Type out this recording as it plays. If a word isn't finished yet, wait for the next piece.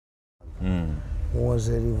was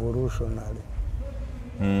a revolutionary.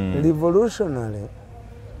 Revolutionary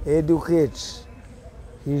educates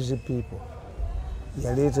his people. He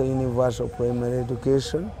later universal primary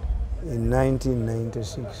education in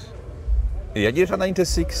 1996. Yajeta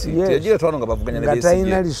 96. Yes. Yajeta wano nga bavuganya ne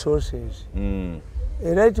Talina resources.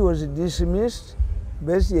 Era it was dismissed.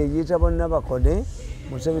 Besi yajeta bonna bakode.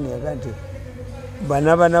 Museveni yagante.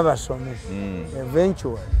 Bana basome.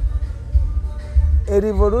 Eventually, a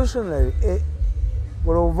revolutionary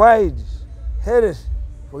provides health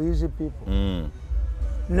for his people.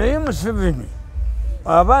 Naye Museveni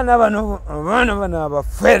abaana bano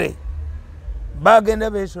abafere bagenda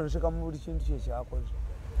beesonseka mu buli kintu kye kyakoze.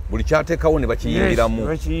 Buli kyateekawo ne bakiyingiramu.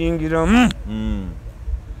 Bakiyingiramu.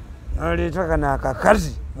 Naleeta kana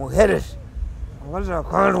akakazi mu health. Akazi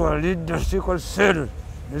akalwalidde sickle cell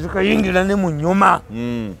ne zikayingira ne mu nnyuma.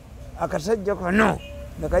 Akasajja kano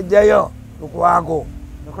ne kajjayo lukwago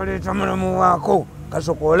ne kaleeta mulamu waako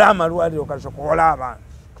kasokoola amalwaliro kasokoola abantu.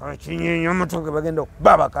 Kakinyeenya omutuuke bagenda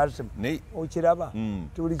okuba bakasimu. Okiraba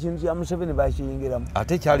ti buli kintu kya Museveni bakiyingiramu.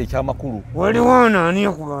 Ate kyali ekyamakulu. Waliwo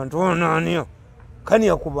onaaniyo ku bantu onaaniyo.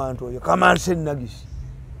 Kaniya ku bantu oyo Kamanse Nagisi.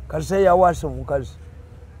 Kalisa yawaasa omukazi.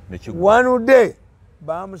 One day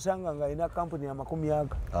bamusanga nga alina kampuni ya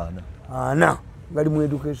 40 ngali mu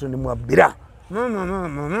education mwabbira.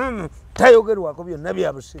 Tayogerwako byonna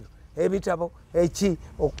bya busiru. Ebitabo eki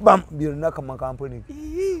okuba byonna kama kampuni.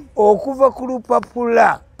 Okuva ku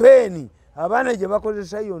lupapula peni abaana gye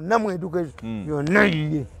bakozesa yonna mu education yonna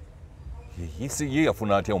yiye. Ye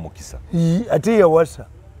yafuna atya omukisa? Ate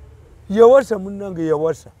yawasa munnange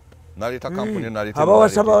yawasa. Naleta kampuni naleta.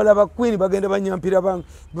 Abawasa bawala ba Queen bagenda banyampira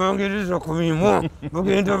bangereza ku mimwa.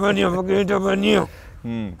 Bagenda banyo.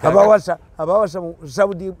 Abawasa mu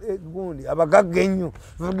Saudi gundi abagagga ennyo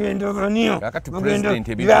bagenda banyo.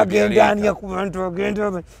 Bagenda ku bantu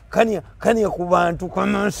bagenda kaniya ku bantu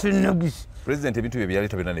Kamanse Nagisi. President ebintu bye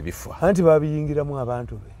byaleta bina ne bifa. Anti babiyingiramu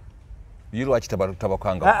abantu be. Yiro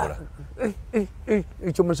akitabakanga.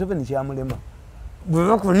 Ekyo Museveni kyamulema. Bwe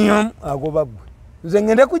bakunyamu agoba gwe. Nze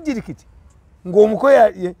ngenda kujirikiti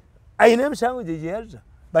ng'omukoya ayina emisango gye yazza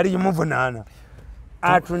bali muvunaana.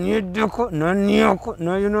 Atunyeddeko nonyoko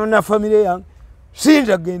noyonona famire yange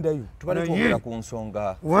sinza gendayo. Tubali twogera ku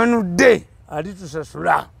nsonga. One day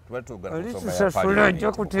alitusasula.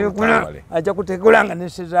 Ajja kutegula nga ne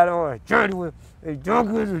Sezaro kyaliwe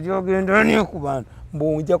ejogenda niyo ku bantu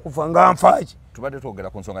mbunja kufa nga nfaaki. Tubadde twogera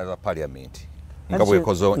ku nsonga za parliament. Nga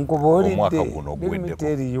bwekoze omwaka guno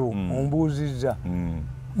ogweddeko. Ombuuzizza.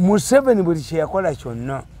 Museveni buli kye yakola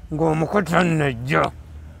kyonna ng'omukota najja.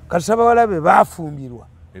 Kasaba walabe bafumbirwa.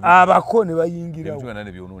 Abako ne bayingirawo.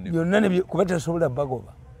 Byonna ne kuba tasobola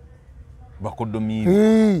bagoba.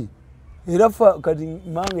 Bakodomiire. Era kati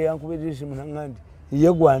mange yankubedde esimu nangandi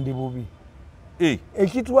ye gwandi bubi.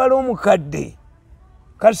 Ekitwala omukadde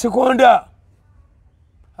kasikonda.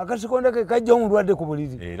 Akasikonda ke kajja omulwadde ku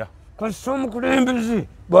buliri. Kasita omukulembeze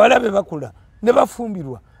bawalabe bakula ne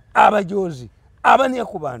bafumbirwa abajozi abanya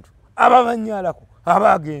ku bantu ababanyalako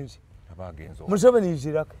abagenzi. Museveni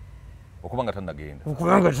nzirako. Okubanga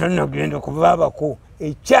tannagenda kuba abako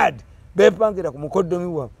Chad bepangira ku mukoddomi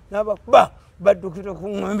wa n'abakuba baddukira ku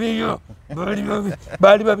ngamiyo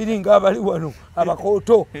bali babiri ng'abali wano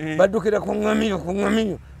abakooto baddukira ku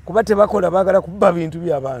ngamiyo kuba tebakola baagala kuba bintu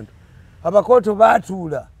by'abantu. Abakooto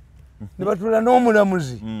baatuula ne batuula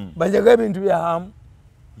n'omulamuzi banjaga ebintu bya hamu.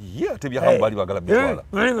 Ate bya hamu bali baagala bitwala.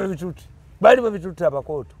 Bali babitutte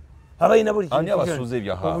abakooto abalina buli kintu. Ani abasuuza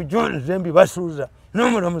ebya hamu? Obujonzi embi basuuza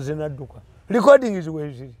n'omulamuzi n'adduka. Recording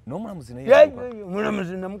ziwe ziri. N'omulamuzi naye.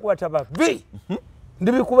 Omulamuzi namukwata babi.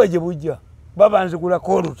 Ndibikuba gye bujja.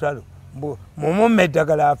 Babanzigulako olutalo. Mumumme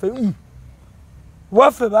eddagala afe.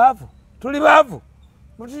 Waffe baavu. Tuli baavu.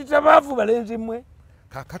 Mutuyita baavu balenzi mmwe.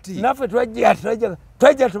 Kakati. Naffe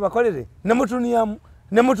twajja tubakolere. Ne mutunyamu.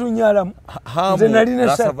 Ne mutunyalamu. Nze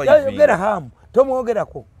nalina yogera hamu.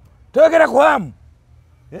 Tomwogerako. Toyogerako hamu.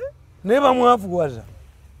 Ne bamwavuwaza.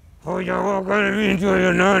 Oja wogera ebintu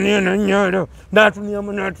oyo naaniyo nanyalo.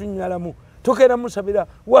 N'atunyamu n'atunyalamu. Tokera musabira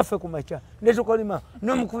waffe ku makya ne tukolima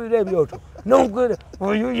n'omukubira ebyoto n'omukubira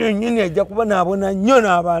oyo yennyini ajja kuba n'abona nnyo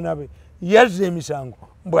n'abaana be yazza emisango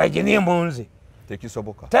bw'agenie munze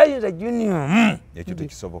tekisoboka tayinza junior ekyo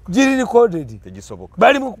tekisoboka giri recorded tekisoboka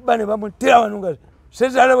bali mu kuba ne bamutira wano nga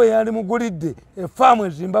Sezala bwe yali mugulidde efaamu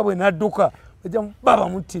eZimbabwe n'adduka ajja baba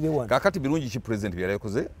muttire wano. Kakati birungi ki president yali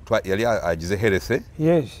yakoze yali agize health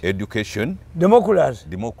education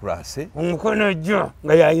democracy omukono jjo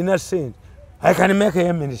nga yalina ssente. I can make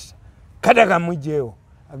a minister. Kadaga mujeo.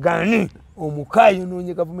 Agani omukayo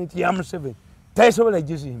nonye gavumenti ya Museveni. Taisobola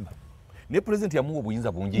gizimba. Ne president yamuwa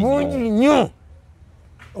obuyinza bungi nnyo.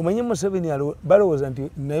 omanyi Museveni balowooza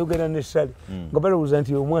nti nayogera ne Sale nga balowooza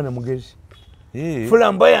nti omwana mugezi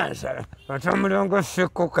flamboyance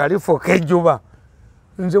atamulongoseko kalifo kejjuba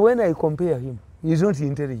nze when I compare him he is not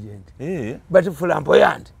intelligent but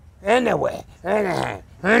flamboyant anyway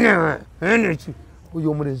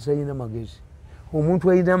uyo omulenzi talina magezi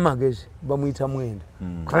omuntu alina magezi bamuyita mwenda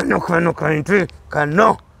kano kantu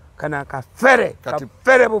kano kana kafere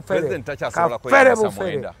bufere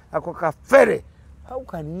ako kafere how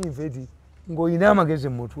can you invade ng'olina amagezi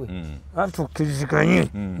mu mutwe tukkiriziganye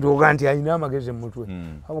ndooga nti alina amagezi mu mutwe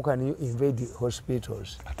how can you invade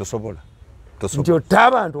hospitals nti otta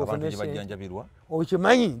abantu ofune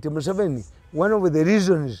okimanyi nti Museveni one of the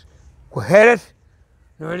reasons ku health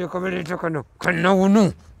nolikobeleeta kano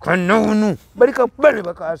kanawunu balika kuba ne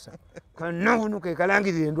bakaasa kanawunu ke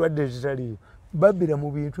kalangirira endwadde ezitaliyo babbira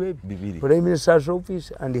mu bintu ebyo prime minister's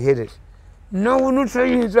office and health nawunu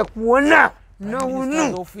tayinza kuwona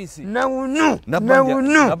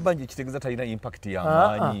Nabbanja kitegeeza talina impact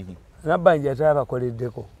y'amaanyi. Nabbanja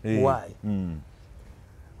atabakoleddeko. Why?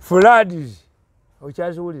 Floods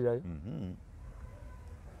okyaziwulirayo.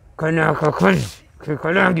 Kana akakozi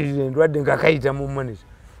kekalangirira endwadde nga kayita mu monitor.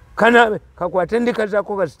 Kana kakwata endika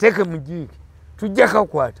zaako kaziteeke mu jiiki tujja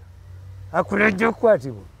kakwata. Akula ajja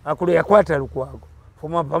okukwatibwa. Akula yakwata Lukwago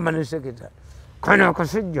former permanent secretary. Kana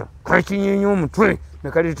akasajja kakinyeenya omutwe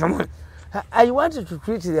ne kalitamu. I wanted to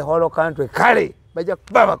treat the whole country. Kale, baja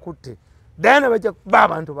kuba bakutte. Dana baja kuba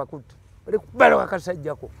abantu bakutte. Bali kubala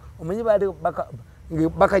wakasajjako. Omanyi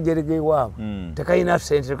baka jerege wabo. Tekaina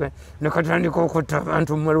sense ne katandika okutta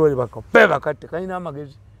abantu mu malwali bakabe bakatte. Kaina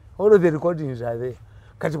amagezi. All of the recordings are there.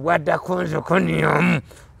 Kati wadda konzo koniyamu.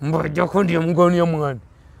 Mboja kondiyamu ngoni omwana.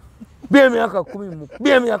 Myaka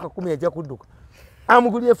 10 ajja kudduka.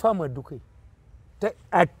 Amugulie famu adduke.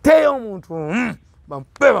 Ate omuntu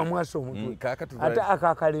bampeba mwaso omuntu ate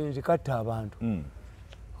akakalenzi katta abantu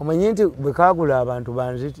omanyi nti bwe kaagula abantu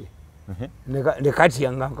banziti ne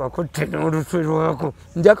katyanga kakutte n'olutwe lwako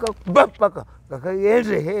njaka kuba paka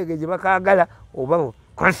gakayenze heege gye bakaagala oba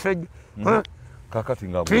kasajja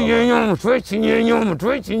kinyeenya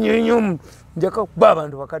omutwe njaka kuba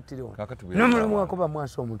abantu bakattirewo n'omulimu wakuba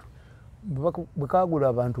mwaso omutwe bwe kaagula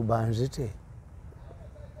abantu banzite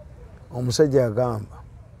omusajja yagamba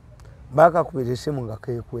bakakubira essimu nga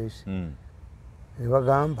keekwesi ne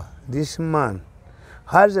bagamba this man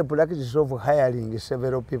has a practice of hiring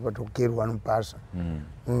several people to kill one person.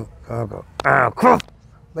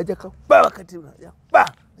 Bajja kuba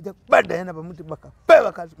bajja kubadayana bamuti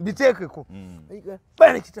biteekeko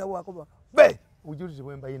bane kitawaako obujulizi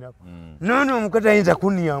bwe mbayinako nono omukazi ayinza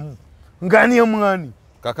kunniyamu ng'ani omwani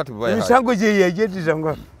emisango gye yejetiza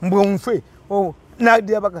nga mbwe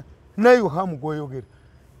nadiabaka nayo hamu gwoyogera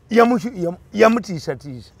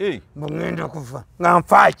yamutiisatiisa ngenda kufa nga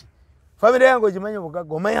nfaaki famire yange ogimanyi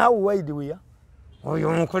obugagga omanyi how wide we are oyo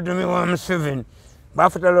omukoddomi wa Museveni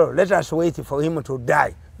bafuta lo let us wait for him to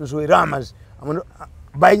die nsweramas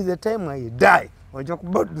by the time I die ojja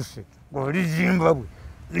kubadduse ng'oli Zimbabwe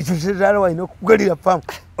nikyosezala walina okugalira famu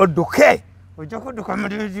odduke ojja kudduka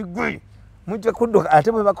mulizi gwe mujja kudduka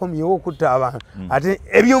ate bwe bakomyewo okutta abantu ate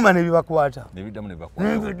ebyuma ne bibakwata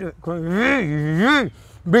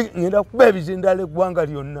ngenda kuba ebizindala eggwanga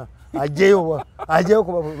lyonna ajjeyo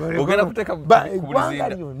eggwanga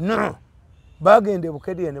lyonna bagenda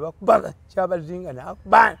ebukedya ne bakuba kyabazinga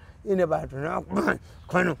nakuba ine bantu nakuba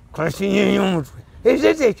kano kasinyeenya omutwe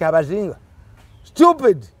ekitete ekyabazinga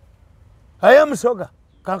stupid aye musoga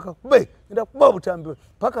kakakube ngenda kuba obutambi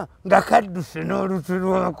paka nga kadduse n'olutwe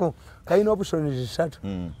lwako kalina opusoni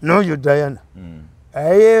 3 n'oyo Diana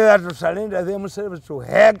aye atusalenda themselves to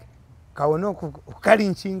heg kawona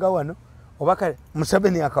okukalinchinga wano oba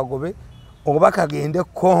Museveni akagobe oba kagende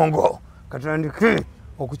Congo katandike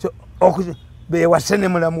bewase ne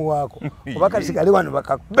mulamu waako oba kasigale wano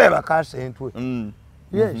bakakube bakasentwe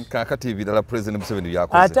yes kakati ebirala President Museveni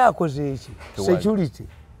byakoze ate akoze eki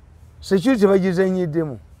security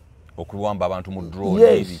bagizenyiddemu okuwamba abantu mu drone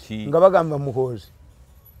ebiki nga bagamba muhoozi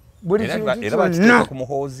buli kintu ku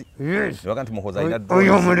muhoozi baga nti muhoozi alina drone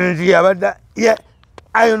oyo omulenzi yabadda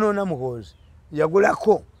ayonoona muhoozi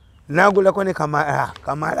yagulako n'agulako ne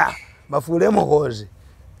kamala bafuule muhoozi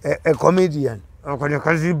a comedian okone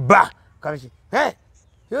kaziba kashi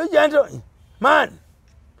you gentle man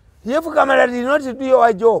if Kamala did not do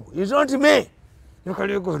your job it's not me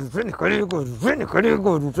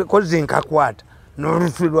koze nkakwata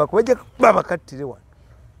n'olutwe lwako bajja kuba bakattire wano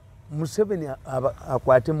Museveni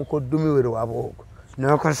akwate mukoddumi we lwaboogo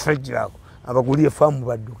n'akasajja ako abagulye faamu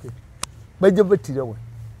badduke bajja battira wano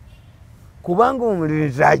kubanga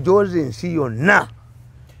omulenzi ajoza ensi yonna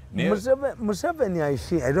Museveni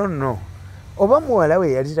I don't know oba muwala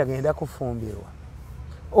we yali tagenda kufumbirwa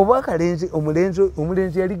oba kalenzi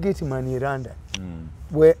omulenzi yali gateman e London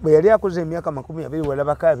bwe yali akoze emyaka 20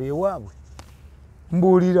 walabako abeewaabwe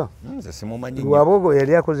mbuulira nze simumanyi Lwabogo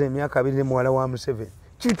yali akoze emyaka 2 muwala wa Museveni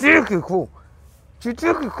kitiikiko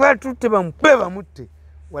atutte bamutte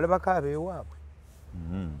walabako abeewaabwe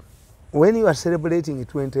when you are celebrating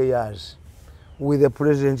 20 years with the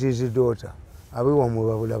president's daughter abeewa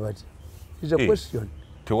mubabula bati is a question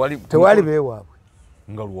tewali beewaabwe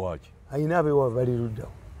nga lwaki ayina abeewaabwe bali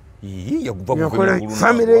luddawo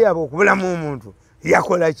famire yaabwe okubulamu omuntu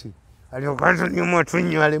yakola ki aliokatonyomu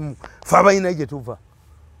tunywalemu fe abalina gye tuva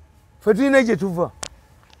fe tulina gye tuva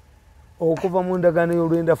okuva mu ndagaano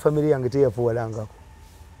y'olwenda famire yange teyafuwalangako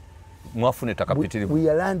mwafuna ettaka pitirivu we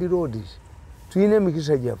are landlords tulina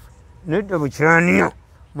emikisa gyaffe nedda bukyaniyo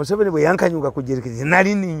Museveni bwe yankanyuka ku jerikiti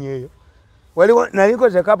nali ninyeeyo waliwo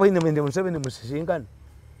nalikoze appointment Museveni musisinkana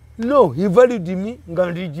no he valued me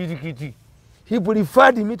nga ndi jirikiti he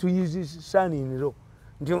preferred me to use his son in law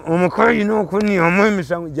nti omukazi n'okunyamu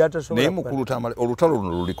emisango gyatasobola naye mukulu tamale olutalo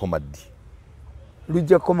luno luliko maddi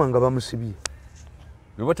lujja koma nga bamusibye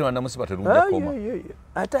luba tebannamusiba terujja koma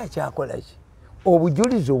ate akyakola ki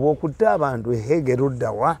obujulizi obw'okutta abantu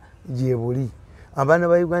ehegeruddawa gye buli abaana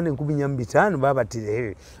ba Uganda 1500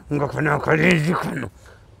 babatire nga kano akalenzi kano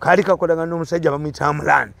kali kakolagana n'omusajja bamuyita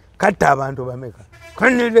Amulani katta abantu bameka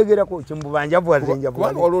kaneregerako kimbubanjavu wazenjavu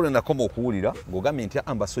waliwo nakoma okuwulira ng'ogambye nti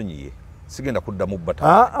ambasonyiye sigenda kuddamu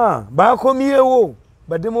bata bakomyewo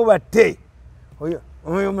baddemu batte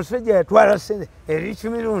oyo omusajja yatwala sente eriki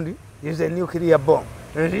mirundi is a nuclear bomb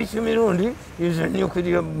eriki mirundi is a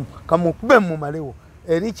nuclear kamukube mumalewo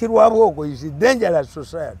eriki lwabwogo is dangerous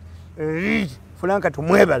society eriki Franka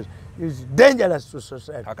tumwebaze is dangerous to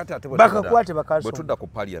society bakakwate bakaso bwe tudda ku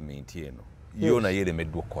parliament eno yona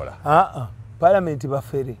yeremeddwa okukola parliament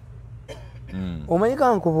bafere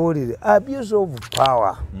omanyika nkubuulire abuse of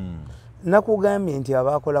power nakugambye nti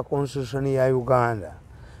abakola constitution ya Uganda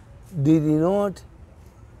did not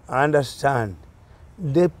understand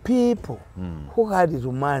the people who had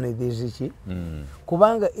to manage this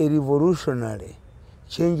kubanga a revolutionary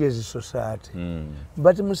changes society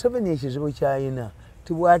but Museveni ekizibu kyayina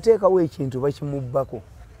tibwateekawo ekintu bakimubbako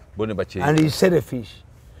and he selfish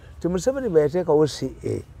Museveni bwe yateekawo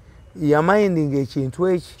CA yamindinga ekintu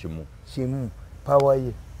eki kimu power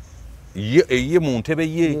ye mu ntebe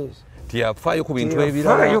ye tiyafaayo ku bintu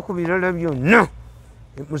ebirala byonna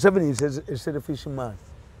Museveni is a selfish man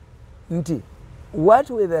nti what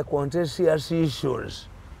were the contentious issues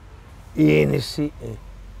in CA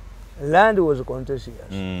land was contentious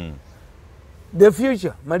the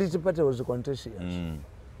future multi-party was contentious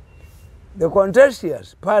the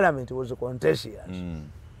contentious parliament was contentious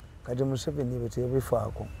kati Museveni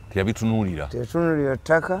betebifaako tiyabitunuulira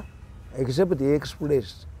ttaka except the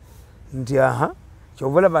express nti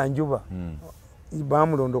kyovala banjuba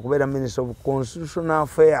bamulonda okubeera minister of constitutional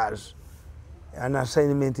affairs and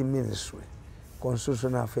assignment ministry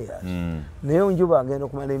constitutional affairs naye njuba agenda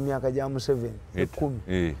okumala emyaka gya Museveni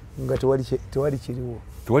 10 nga tewali kiriwo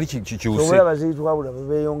tewali baziitwabula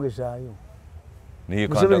bebeeyongezaayo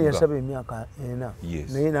Museveni yasaba emyaka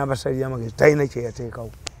 4 naye n'abasalira amagezi talina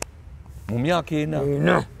kyeyateekawo mu myaka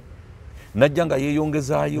 4 najja nga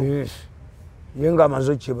yeeyongezaayo ye nga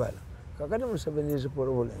amaze okibala kakati Museveni is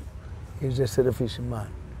problem is a selfish man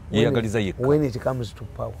yeeyagaliza yekka when it comes to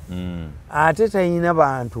power ate talina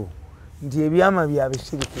bantu nti ebyama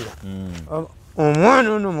byabisirikira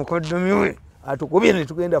omwana ono mukoddomi we atukubye ne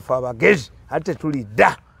tugenda fe abagezi ate tuli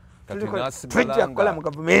dda tujja kukola mu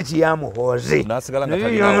gavumenti yamuhooze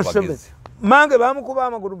mange bamukuba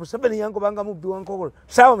amagulu Museveni yankubanga mubbi w'enkoko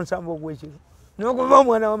saawa 7 ogw'ekiro n'okuva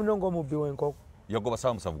omwana wamuno ng'omubbi w'enkoko yagoba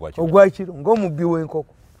saawa 7 ogwakiro ng'omubbi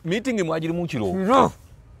w'enkoko meeting mwagirimu kiro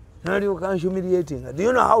nalyoka humiliating do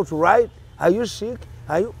you know how to write are you sick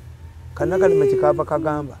are you kanakalima kikaava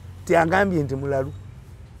kagamba tiagambye nti mulalu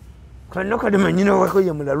kanakalima nyina wako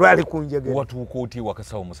ye mulalu ali kunjegera watuuka oti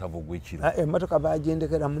wakasawo 7 ogw'ekiro emmotoka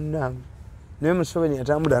bagyendekera munnange naye Museveni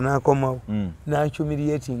yatambula n'akomawo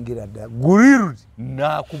n'akumiliatingira ddala gurirudi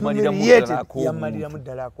yamaliramu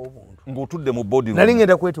ddala ak'obuntu ng'otudde mu bodi nali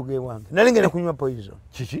ngenda kwetuga ewange nali ngenda kunywa poison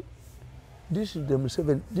kiki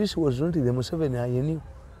this was not the Museveni I knew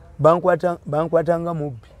bankwatanga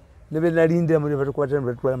mubbi ne be nalindiramu ne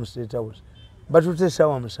batwala mu State House batutte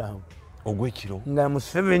essaawa 7 ogw'ekiro nga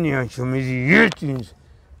Museveni humiliating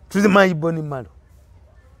to the my boni malo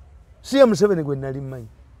si ya Museveni gwe nali mmanyi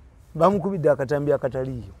bamukubidde akatambi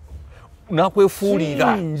akataliyo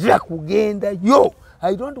nakwefuulira nja kugendayo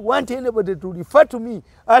I don't want anybody to refer to me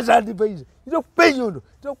as advisor. You don't pay you,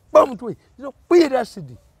 don't bomb to it, you don't pay that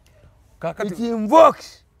city. It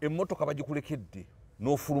invokes. Emotoka bagikulekedde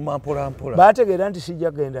n'ofuluma mpola. Baategeera nti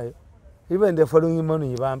sijja kugendayo. Even the following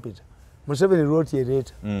morning bampita. Museveni wrote a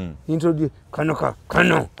letter. Introduce kano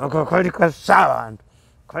akakali kasaba abantu.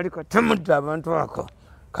 Kali katemudde abantu ako.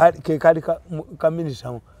 Kali ka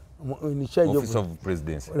minister in charge Office of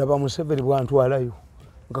Presidency. Laba Museveni bwantwalayo.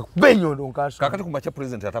 Nga benyondo nkaso. Kakati kumacha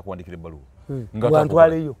president atakuandikira ebbaluwa. Nga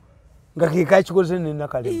bwantwalayo. Nga kikakikoze nina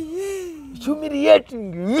kale.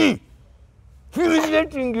 Humiliating me.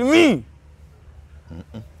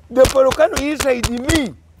 The volcano inside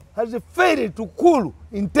me has failed to cool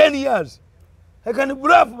in 10 years. I can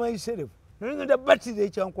bluff myself. Nengenda batti de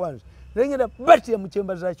chankwanza. Nengenda batti ya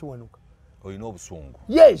mchemba zachi wanuka. Oyina obusungu.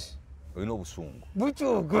 Yes. Oyina obusungu.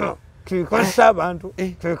 Buchugo. Kikosa abantu.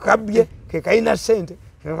 Kikabye. Kikaina sente.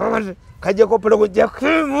 Kaje kopelo kujja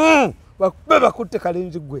kimu. Bakubeba kutte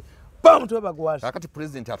kalenzi gwe. Bamuntu bagwasa. Kakati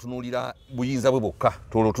president atunulira buyinza bwe bokka.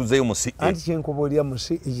 Tolo tuzeyo musi. Anti kyenkubolya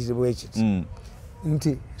musi ekizibu ekiti.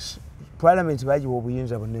 Nti parliament bajiwa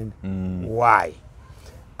obuyinza bunene. Why?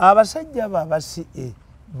 Abasajja babasi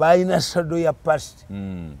bayina shadow ya past.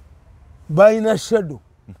 Bayina shadow.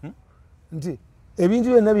 Nti ebintu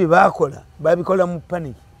byonna bye bakola babikola mu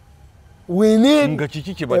panic. We need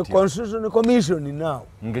a constitutional commission now.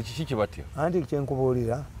 Nga kiki kibatya? Anti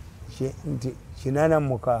kyenkubuulira nti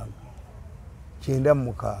 86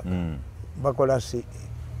 96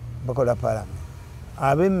 bakola parliament.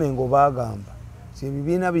 Abemmengo bagamba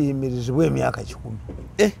ebibiina biyimirizibwa emyaka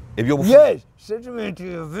 10. Ebyobufuzi. Yes, settlement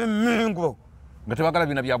y'Emmengo. Nga tebagala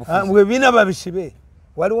bina byabufuzi. Bwebiina babisibe.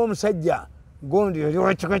 Waliwo omusajja gondi oli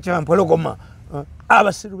wakika kya Mpologoma.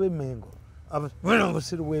 Abasiru b'Emmengo.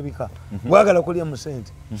 Abasiru bw'ebika. Bwagala kulya mu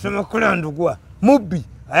sente. Soma kulandugwa. Mubbi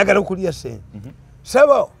ayagala kulya sente.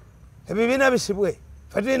 Sabo ebibiina bisibwe.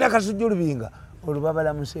 Fatirina kasujjulu binga.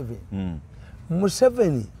 Olubabala Museveni.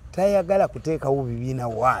 Museveni tayagala kuteekawo bibiina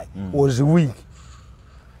why was weak.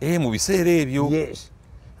 Mu biseera ebyo. Yes.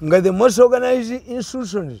 Nga the most organized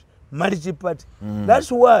institutions multi-party.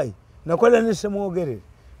 That's why nakola ne Semwogere.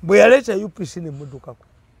 Bwe yaleta UPC ne muddukako.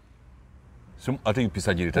 Ate UPC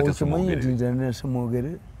agire tate Semwogere. Ne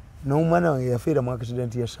Semwogere. N'omwana wange yafiira mu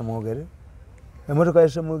accident ya Semwogere. Emmotoka ya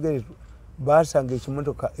Semwogere baasanga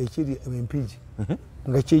ekimotoka ekiri empigi.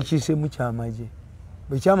 Nga kyekiisemu ky'amagye.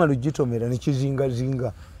 Bwe kyamala ogitomera ne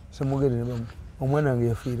kizingazinga. Semwogere ne bamu. Omwana wange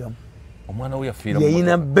yafiiramu. Omwana we yafiiramu.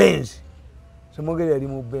 Yayina Benz. Semwogere yali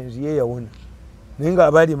mu Benz ye yawona. Naye nga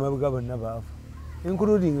abaali emabega bonna baafa.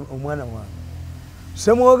 Including omwana wange.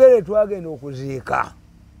 Semwogere twagenda okuziika.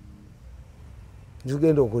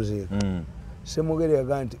 Tugenda okuziika. Semwogere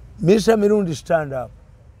yagamba nti Mr. Mirundi stand up.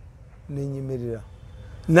 Nenyimirira.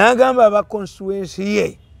 N'agamba aba constituency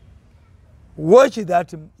ye. Watch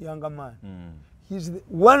that younger man. He's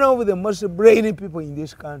one of the most brainy people in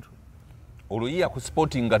this country.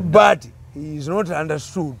 But he is not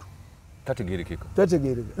understood. Tategerekeka.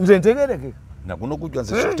 Nze ntegerekeka. Naguno gujja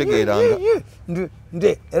nze kutegeeranga.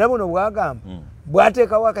 Nde era buno bwagamba.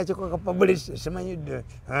 Bwateekawo akakiiko ka publicity semanyidde.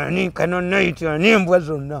 Ani kano night ani embwa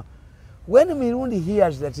zonna. When Mirundi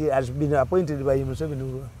hears that he has been appointed by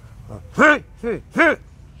Museveni,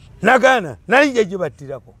 nagana nalijja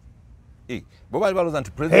gibattirako. Bobali baloza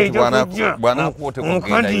nti president bwana kuote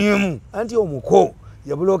kugenda. Anti omuko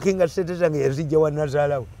yabulokinga sente zange yazijja wa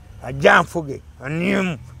Nazalawe. Ajja nfuge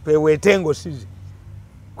animu pewetengo sizi.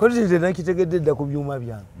 Kozi nze nakitegedde dda ku byuma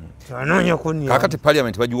byange. Anoonya kunnya. Kakati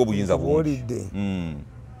parliament bajiwa obuyinza bungi.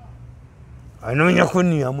 Anoonya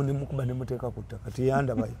kunnyamu ne mukuba ne muteeka ku ttaka. Kati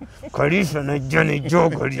yandabayo. Kalisa najja ne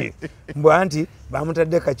jogali. Mbw anti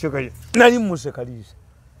bamutadde kakyeka. Nali muse Kalisa.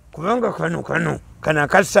 Kubanga kano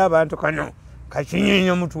akassa abantu kano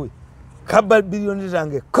kakinyinya mutwe. Kabba biliyoni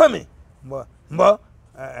zange kome. Mbo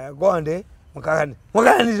gonde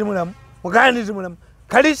mukandizi mulamu.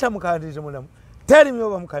 Kalisa mukandizi mulamu. Tell me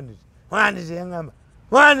over mukandizi. Mukandizi yangamba.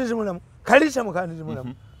 Mukandizi mulamu. Kalisa mukandizi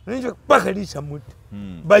mulamu. Ninjo Kalisa muti.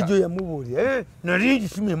 Bajo ya mubuli. Nalinji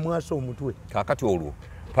tume mwaso omutwe. Kakati olwo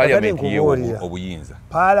parliament ye obuyinza.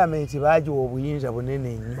 Parliament bajo obuyinza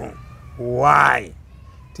bunene nnyo. Why?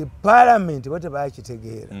 Ti parliament bote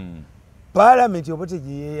bakitegeera. Parliament obote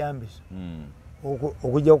giyeyambisa.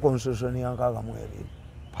 Okujja ku constitution yankaga mwebiri.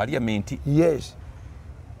 Parliament? Yes.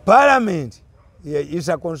 Parliament is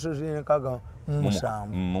a constitution yankaga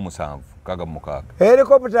musanvu kaga mukaga.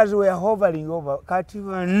 Helicopters were hovering over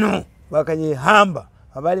Kativa no bakanyehamba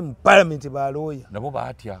abali mu parliament baloya. Nabo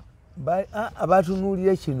batya.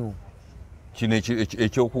 Abatunuulira kino. Kino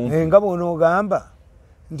ekyokumva. Nga bono ogamba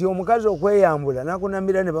nti omukazi okweyambula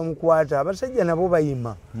nakunambira ne bamukwata abasajja nabo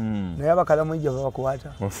bayima naye abakalamujja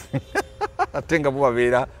babakwata ate nga bo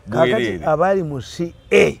babeera bwereere abali mu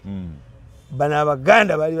CA bano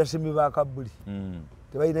abaganda baali basimbi ba kabuli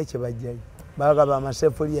tebalina kye bajjayo bagaba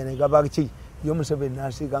amasefuliya ne gabaki yo Museveni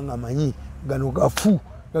n'asiika nga manyi gano gafu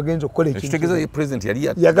gagenza okukola ekitegeeza president yali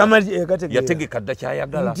yategeka dda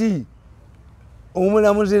kyayagala nti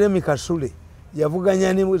omulamuzi Remi Kasule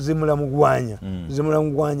yavuganya ne Zimulamugwanya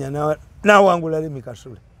Zimulamugwanya n'awangula Remi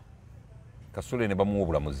Kasule ne bamuwa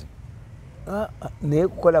obulamuzi naye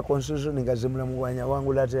kukola constitution nga Zimulamugwanya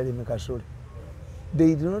awangula ate Remi Kasule.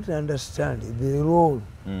 They do not understand the role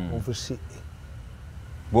of CA.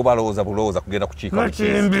 Bo balowooza kugenda kukiika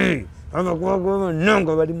Machimbi abagwagwa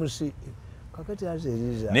nonga bali mu CA kakati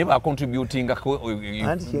azeriza naye bacontributinga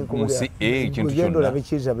mu CA ekintu kyonna olabe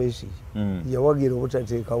Kizza Besigye yawagira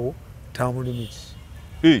obutateekawo term limits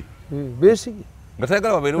Besigye nga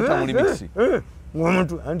tayagala babeerewo term limits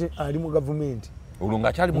ng'omuntu anti ali mu gavumenti olwo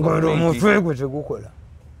ng'akyali mu gavumenti omutwe gwe tegukola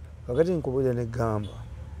kakati nkubulira ne gamba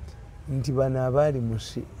nti bano abali mu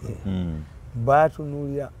CA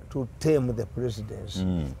batunuulira to tame the presidency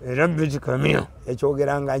era Bitikamya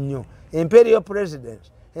ekyogeranga nnyo imperial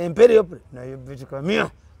presidents naye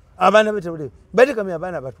Bitikamya abaana Bitikamya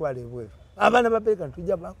abaana batwala ebweru abaana ba Bitikamya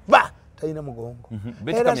tujja ba talina mugongo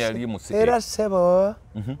era sebo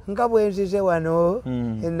nga bwenzize wano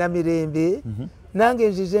enamirembe nange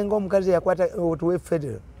nzize ng'omukazi yakwata otuwe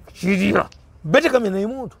federal kirya Bitikamya naye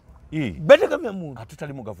muntu Bitikamya muntu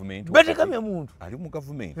atutali mu gavumenti Bitikamya muntu ali mu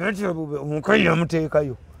gavumenti ati omukazi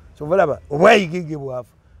yamuteekayo kyobalaba obwayigige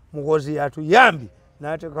bwafa mukozi yatuyambi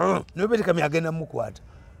n'ateekayo naye Bitikamya agenda mukwata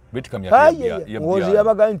mukozi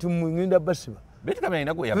yabaga nti mungenda basiba Bitikamya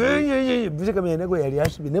alina gwe yali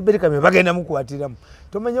asibye ne Bitikamya bagenda mukwatiramu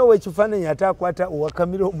tomanye owekifaananyi ate akwata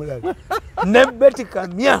owakamira omulala ne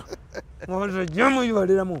Bitikamya mukozi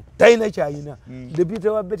gyamuyoleramu talina kyayina deputy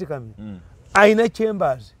wa Bitikamya ayina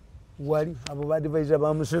chambers wali abo badvisor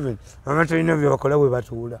ba Museveni abatalina bye bakola bwe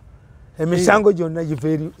batuula emisango gyonna giva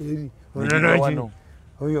eri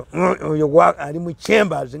oyo ali mu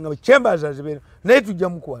chambers nga chambers azibeera naye tujja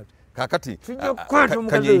mukwata kakati tujja kukwata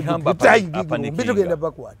omukazi bitugenda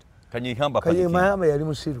bakwata Kanyihamba yali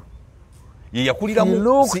musiru ye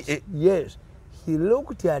yakuliramu yes he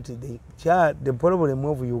looked at the problem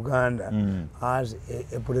of Uganda as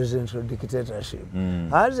a presidential dictatorship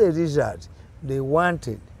as a result they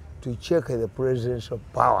wanted to check the presence of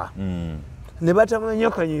power ne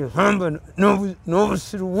batamanya Kanyihamba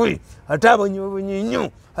n'obusiru bwe ate abonye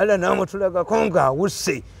nnyo ala n'amutulagako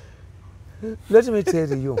ng'awusse. Let me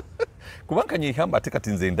tell you kubanga Kanyihamba ate kati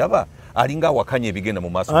nze ndaba alinga awakanya ebigenda mu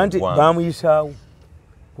maaso anti bamuyisaawo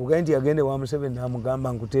kuga nti agende wa Museveni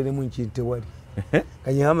n'amugamba nkuteeremu nkintu tewali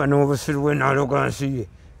Kanyihamba n'obusiru bwe n'aloga nsi ye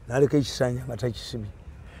n'aleka ekisanja nga takisibye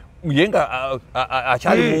ye nga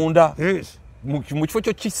akyali munda mu kifo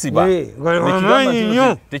kyo kisiba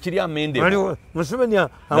tekiri amende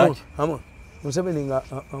Museveni nga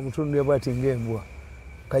amutunulira bwati ng'embwa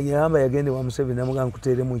Kanyihamba yagende wa Museveni n'amugamba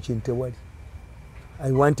nkuteeremu nkintu tewali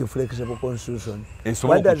I want a flexible constitution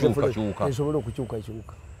esobola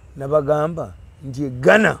okukyukakyuka nabagamba nti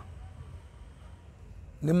Ghana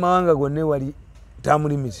ne mawanga gonna wali term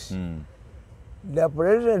limits the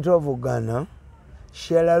president of Ghana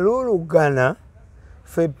shall rule Ghana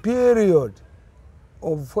for a period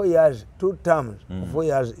of 4 years 2 terms of 4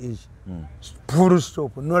 years each full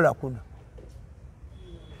stop no lacuna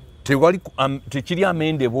tekiri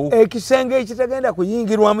amendebo ekisenge ekitagenda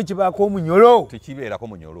kuyingirwamu kibaako omunyolo tekibeerako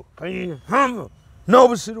munyolo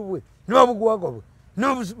n'obusiru bwe n'obugwago bwe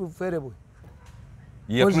n'obufere bwe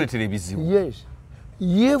yakuleetera ebizibu yes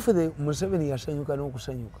yefe Museveni yasanyuka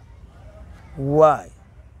n'okusanyuka why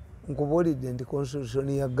nkubuulidde nti constitution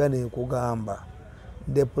ya Ghana ekugamba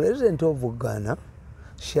the president of Ghana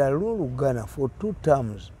shall rule Ghana for 2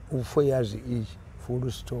 terms of 4 years each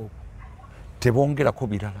full stop tebongerako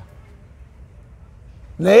birala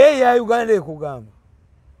naye ya Uganda ekugamba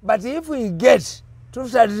but if we get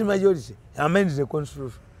two-thirds majority amend the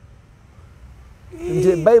constitution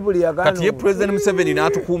nti Bible yagamba kati ye president Museveni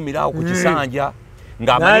n'atukuumira ku kisanja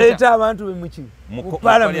ng'aleeta abantu be mu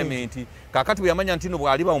parliament kakati bwe yamanya nti no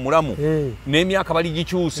bw'aliba omulamu n'emyaka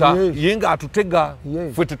baligikyusa ye ng'atutega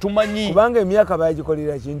ffe tetumanyi kubanga emyaka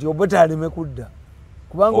bagikolera ki nti Obote aleme kudda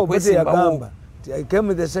kubanga Obote yagamba I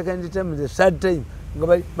came the second time, the third time.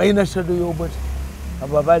 Balina shadow y'Obote.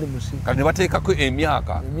 Abo abali musika. Kati ne bateekako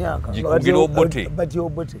emyaka. Gikugira Obote. Bati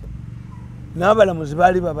Obote. N'abalamuzi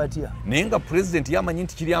baali babatya. Naye nga president yamanyi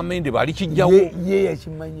nti kiri amende baali kijjawo. Ye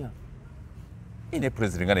yakimanya. Ine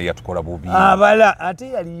president nga ne yatukola bubi. Abala ate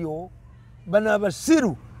yaliyo. bana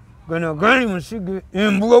abasiru gano gali musige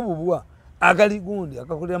embwa bubwa agali gundi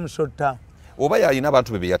akakulira musota oba yalina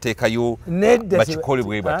abantu bebe yateekayo bakikole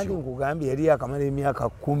bwe batyo nkugambye yali akamala emyaka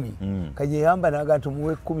 10 kanyeyamba nagatu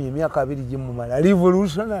muwe 10 emyaka 2 gimumala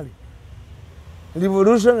revolutionary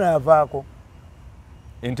avaako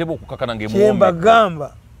entebe okukakana ng'emuwombe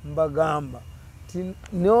mbagamba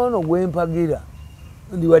nono gwempagira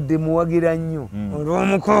ndi wadde muwagira nnyo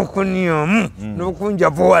olw'omukookuniamu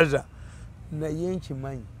n'okunjavuwaza naye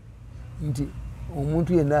nkimanyi nti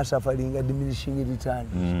omuntu yenna asafaringa diminishing return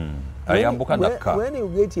ayambuka nakka when you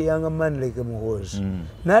get a young man like Muhoozi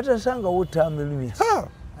n'atasangawo term limit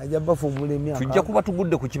ajja bafumula emyaka tujja kuba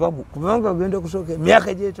tugudde ku kibabu kubanga agenda kusooka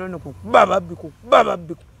emyaka gyetono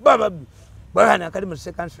kubababbi bwana akali mu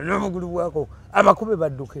second n'obugulu bwako abakube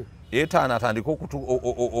badduke etaana atandika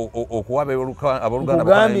okuwaba abaluganda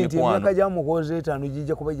bakugambye nti emyaka gya Muhoozi etaano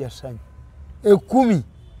gijja kuba gya ssanyu 10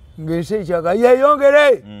 ng'ensi ekyaga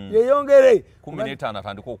yeyongere 15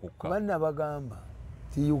 atandika okukka banna bagamba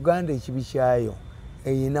ti Uganda ekibi kyayo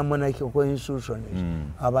eyina monarchical institutions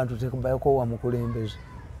abantu tekubayokowa mukulembeze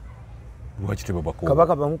lwaki tebabako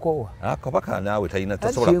kabaka bamukowa kabaka naawe talina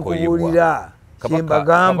tasobola kukoyebwa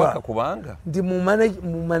kabaka kubanga nti mu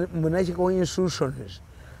monarchical institutions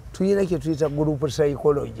tuyina kye tuyita group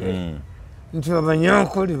psychology nti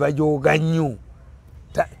abanyakoli bajoga nnyo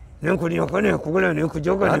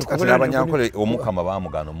abanyakole omukama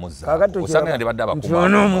bamugana omuzza osanga ndi badde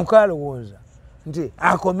abakumaano omukalowooza nti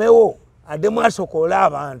akomewo addemu asokoola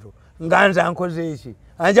abantu nga nze ankoze eki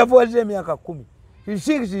anjavuwaza emyaka 10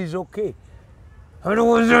 6 is okay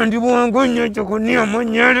alowooza ndi bwangu nnyo kyokuniamu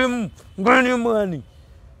nyalimu ngani mwani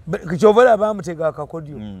kyovala bamutega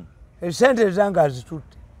akakodyo esente ezange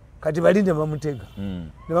azitutte kati balinde bamutega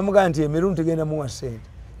ne bamugamba nti emirundi tegenda muwa sente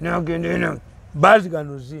nagenda ena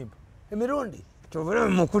bazigano zimba emirundi kyovula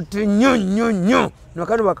mukutte nnyo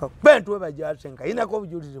nakati bakakwentuwe bajasenka yinako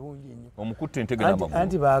obujulizi bungi nnyo omukutte ntege n'amagulu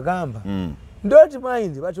anti bagamba don't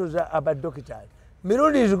mind batoza abadokitali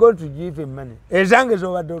mirundi is going to give him money ezange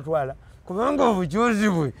zobadde otwala kubanga obujuzi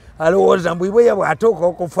bwe alowooza mbwibwe yabwe atooka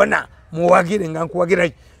okufuna muwagire nga nkuwagira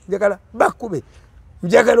njagala bakube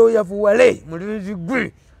njagala oyavuwale mulinzi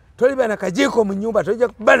gwe toliba na kajiiko mu nnyumba tojja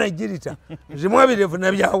kubana jirita zimwabirevu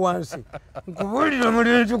na bya wansi nkubulira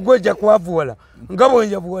mulinzi gwe ojja kwavuwala nga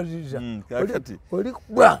bwenjavuwaliza oli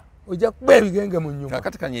kuba ojja kuba ebigenge mu nnyumba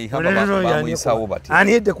kakati kanyeihambamuyisaawo bati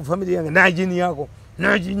aniyedde ku famire yange najini yako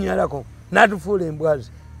najinyalako natufuula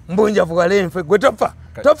embwazi mbunjavuwala enfe gwe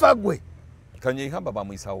tofa gwe kanyeihamba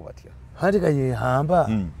bamuyisaawo batya anti kanyeihamba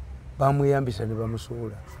bamweyambisa ne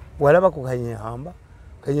bamusuula walaba ku kanyeihamba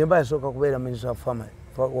kanyemba yasooka kubeera minister of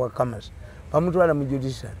commerce bamutwala mu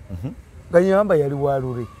judiciary kanyehamba yali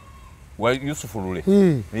walule Yusufu Lule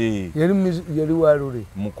yali walule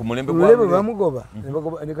ku mulembe gwa bamugoba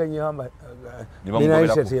ne kanyehamba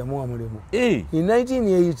binaisha teyamuwa mulimo in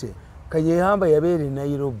 1980 kanyehamba yabeera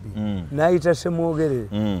Nairobi n'ayita Semwogerere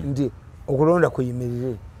nti okulonda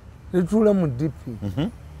kuyimirire netula mu DP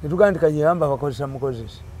netugamba nti kanyehamba bakozesa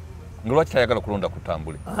mukozesa ngolwaki tayagala kulonda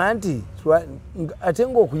kutambule anti ate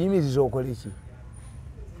ng'okuyimiriza okoleki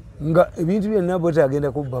nga ebintu byonna bwete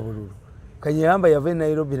agenda kubba bululu kanyehamba yava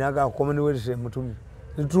Nairobi naga commonwealth mutumi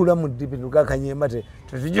netula mu DP nuga kanyehamba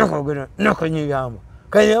tetujja kwogera nakanyehamba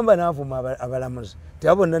kanyehamba n'avuma abalamuzi ti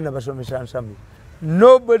abo bonna nabasomesa nsami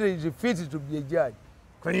nobody is fit to be a judge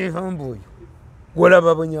kanyehamba oyo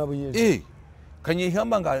gwolaba bonyabunyezi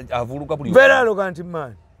kanyehamba nga avuluka buli very arrogant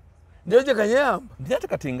man ndeje kanyehamba ndiyate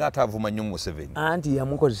kati nga atavuma nnyo Museveni anti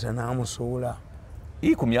yamukozesa n'amusuula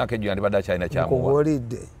ku myaka egyo yandibadde akyalina kyamuwa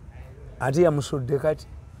kukolidde ate yamusudde kati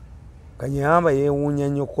kanyehamba yeewuunya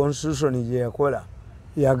nnyo constitution gye yakola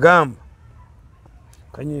yagamba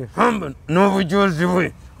kanyehamba n'obujuzi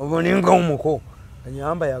bwe obuninga omuko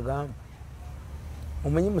kanyehamba yagamba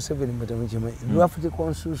omanyi Museveni mutamukimanyi draft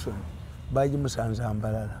constitution bagimusanze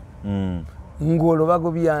ambalala ng'olwo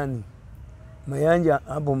bagobyani Mayanja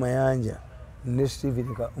Abu Mayanja ne Stephen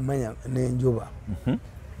umanya n'enjuba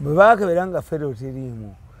bwe baakebera nga federal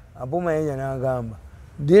teriimu Abu Mayanja n'agamba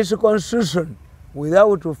this constitution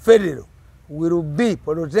without federal will be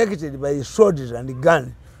protected by swords and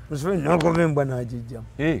guns. Museveni n'agobembwa n'agijjamu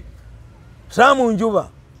Saamu Njuba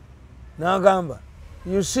n'agamba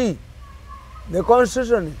you see the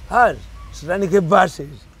constitution has satanic verses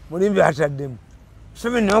mulimbi ataddemu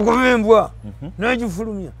Museveni n'agobembwa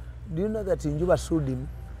n'agifulumya. Do you know that Njuba sued him?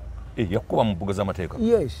 Yakuba mbuga z'amateeka.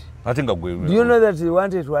 Yes. Ate nga gwe. Do you know that he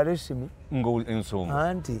wanted to arrest him? Ensonga.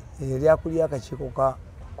 Anti eryakulya akakiiko ka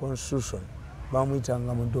constitution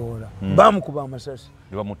bamuyitanga mu ddoola bamukuba amasasi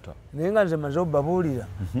ne bamutta naye nga nze maze obbabuulira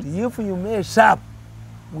if you mess up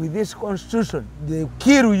with this constitution, they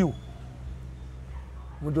kill you.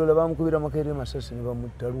 Mudola bamukubira makerere masasi ne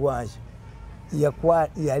bamutta lwaki.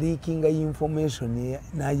 Ya leaking information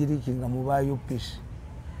na leaking mu ba UPC.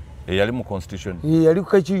 Yali mu constitution. Yali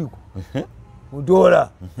kukakiiko.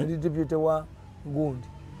 Mudola yali deputy wa Gundi.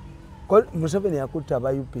 Ko Museveni yakutta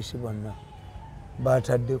ba UPC bonna.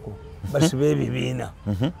 Bataddeko basibe ebibiina.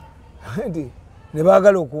 Ne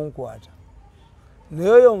baagala okunkwata. Naye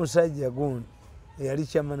oyo omusajja Gundi yali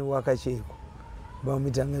chairman w'akakiiko.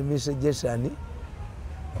 Bamumitanga Mr. Jesani.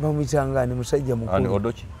 Bamumitanga ni musajja mukulu. Ani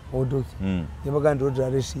Odoki? Odoki. Yabaga nti Odoki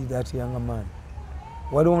arrested that young man.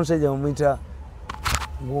 Waliwo omusajja bamuyita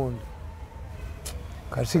Gundi.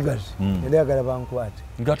 Kasigazi. Yali agala bankwate.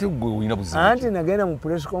 Ngate gwe oyina buzibu. Anti nagenda mu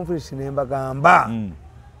press conference ne mbagamba.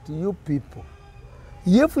 To you people,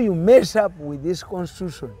 if you mess up with this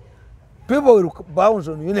constitution, people will bounce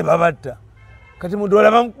on you ne babatta. Kati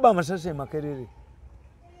Mudola bamukuba amasasi e Makerere.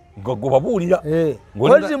 Ngo babuulira.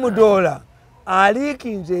 Kozi Mudola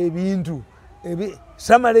aliikinze ebintu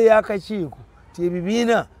samale y'akakiiko ti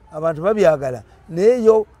ebibiina abantu babyagala naye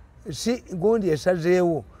yo si Gundi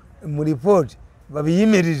esazeewo mu report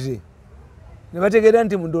babiyimirize ne bategeera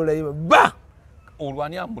nti Mudola yiba ba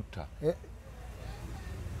olwani amutta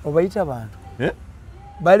obayita abantu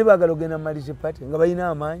bali baagala ogenda mu municipality nga balina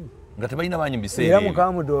amaanyi nga tebalina maanyi mu biseera era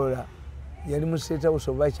muka Mudola yali mu State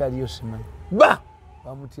House oba kyaliyo simanyi ba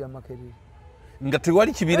bamutya Makerere nga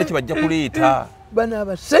tewali kibiina kye bajja kuleeta bana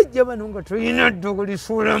abasajja bano nga tulina ddogo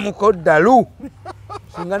lisuulamuko ddalu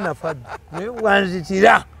singa nafadde naye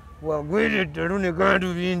wanzitira wagwira eddalu ne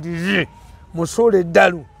gandubindize musuula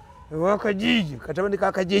eddalu ewakajiji katabani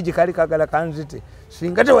kakajiji kali kagala kanzite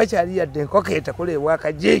singa tewakyali yadde enkoko etakula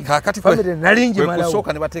ewakajiji famire nalingi malawo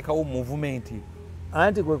kusooka ne bateekawo movement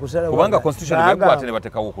anti kwe kusala kubanga constitution bekwate ne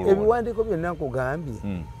bateekawo okulonda ebiwandiiko byonna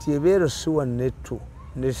nkugambye ti ebeero si wannettu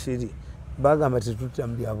ne siri bagamba tetutta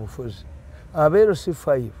mu byabufuzi abeero si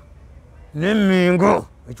 5 n'emmengo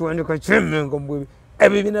ekiwandiiko ky'emmengo mbwebi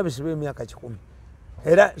ebibiina bisiba emyaka 10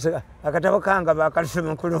 era akatabo kanga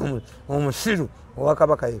bakalisemakulu omusiru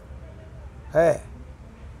owakabaka ye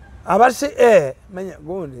abasi manya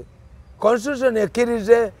Gundi constitution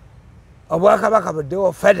ekkirize obwakabaka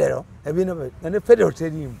buddewo federal ebiina ne federal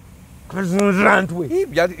teriimu kazunzira ntwe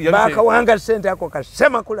bakawanga ssente ako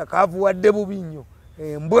kasemakula kavuwadde bubi nnyo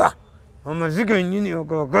embwa amaziga ennyini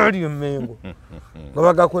ago gali emmengo nga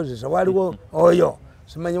bagakozesa waliwo oyo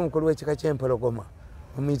simanyi omukulu w'ekika ky'empologoma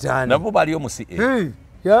omitaani nabo baliyo mu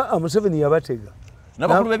CA Museveni yabatega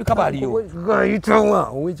n'abakulu b'ebika baliyo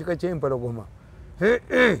gayitawa ow'ekika ky'empologoma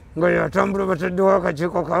nga yatambula bataddewo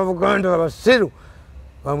akakiiko ka Buganda abasiru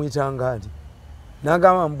bamuyitanga nti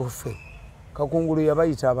n'agamba mbufe Kakungulu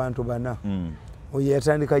yabayita abantu bana oyo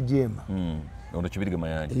yatandika Jema ono Kibirige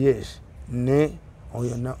Mayanja yes ne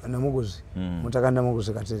oyo Namuguzi mutaka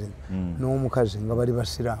Namuguzi Katerenge n'omukazi nga bali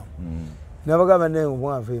basiraamu nabagamba naye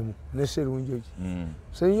omwaveemu ne Serunjogi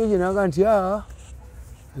Serunjogi naga nti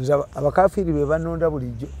nze abakafiiri be banonda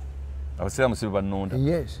bulijjo abasiraamu si be banonda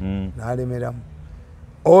yes n'alemeramu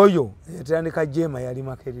oyo yatandika Jema yali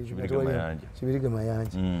Makerere Kibirige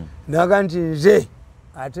Mayanja naga nti nze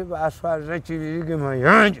ate baswaza Kibirige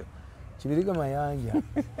Mayanja Kibirige Mayanja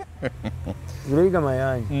Kibirige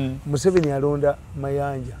Mayanja Museveni alonda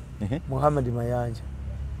Mayanja Muhammad Mayanja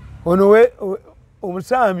ono we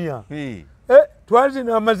omusamya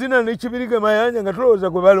twazina amazina ne Kibirige Mayanja nga tulowooza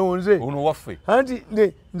gwe balonze ono waffe anti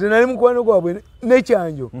nze nali mukwano gwabwe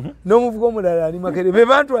n'ekyanjo n'omuvuga omulala ali Makerere be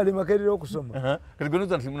bantu ali Makerere okusoma kati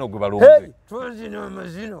gwenuza nti muno gwe balonze twazina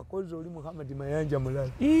amazina kozi oli Muhammad Mayanja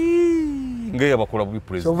mulala ngaye abakola bubi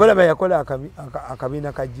president sovalaba yakola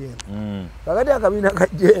akabiina ka Jema kakati akabiina ka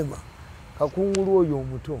Jema Kakungulu oyo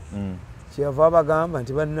omuto kyava abagamba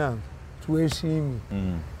nti bannange twesiimye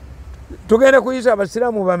tugenda kuyisa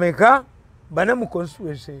abasiraamu bameka bana mu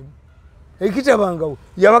constituency ekitabangawo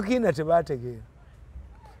yabakiina tebategeera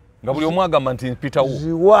nga buli omu agamba nti mpitawo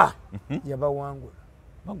ziwa yabawangula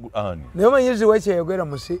naye omanyi ziwa kyeyogera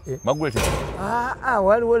mu CA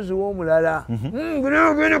waliwo ziwa omulala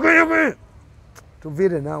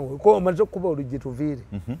tuviire naawe ko omaze okuba oluggi tuviire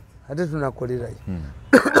ate tunakolerayo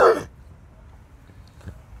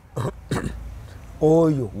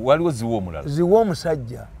oyo waliwo ziwa omulala ziwa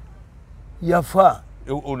omusajja yafa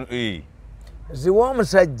ziwa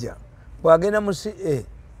omusajja bwagenda mu CA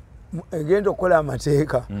egenda okukola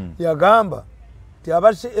amateeka yagamba ti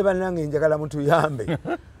aba CA bannange njagala mutuyambe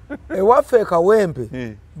ewaffe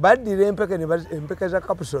ekawempe baddira empeke za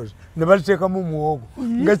capsules ne baziteekamu muwogo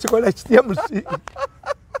nga kikola kitya mu CA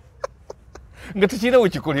nga tekirina we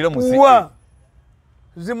kikolera mu CA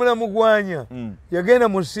zimula mugwanya yagenda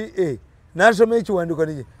mu CA nasoma ekiwandiiko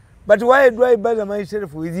nije. But why do I bother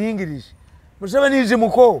myself with English? Museveni is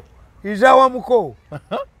muko. Is our muko.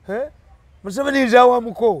 Museveni is our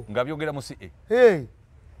muko. Ngabyogera mu CA. Hey.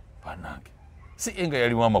 Panange. CA nga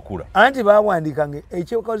yali wamakula. Anti bawandikange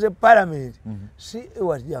ekyokoze parliament. CA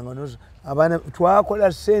watiyanga nozo. Abana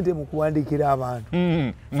twakola sente mu kuwandikira abantu.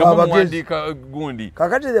 Ngabawandika gundi.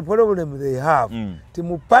 Kakati the problem they have. Ti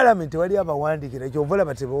mu parliament wali abawandikira kyovola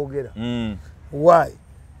bateboogera. Why?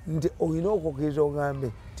 Nti oyina okukiriza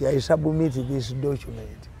ogambe ti I submit this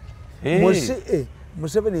document.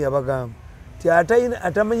 Museveni yabagamba ti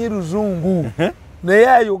atamanyi luzungu naye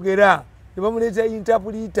ayogera ne bamuleeta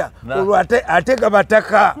interpreter olwo atega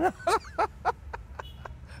bataka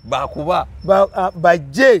bakuba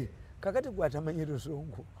bajje kakati gwe atamanyi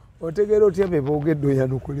luzungu otegeera otya be boogedde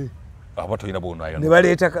oyanukule abatolina bona ne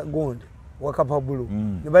baleeta kagonde wakapabulu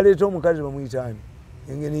ne baleeta omukazi bamuyitaani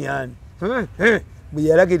engeni yaani bwe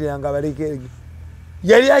yalagiriranga abaleke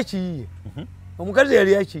yali akiyiye omukazi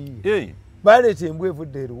yali akiyiye baleeta embwa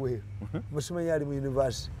evudde eruweero musimanyi ali mu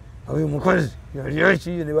university oyo mukozi yali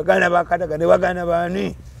akiyiye ne baganda bakataga ne baganda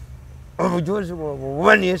baani obujozi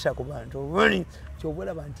obuba niyesa ku bantu obubani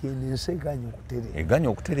kyobolaba nti eno ensi eganya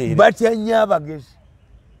okutereera batya nnyo abagezi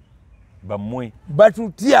bammwe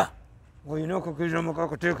batutya olina okukiriza omuka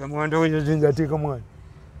kuteeka mwanda weyazinza ateeka mwanda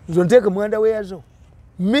nzo nteeke mwanda weyazo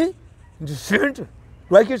nti sente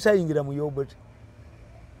lwaki sayingira mu yoboti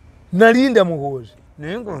nalinda muhoozi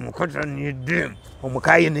naye nga omukozi anidde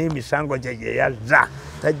omukayi n'emisango gye yeyaza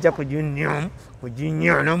tajja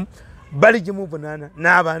kuginyonamu bali gimuvunaana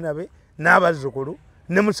n'abaana be n'abazzukulu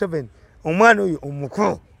ne Museveni omwana oyo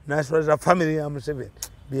omuko n'asolaza famire ya Museveni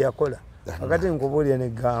byeyakola akati nkubuulira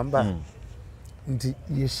negamba nti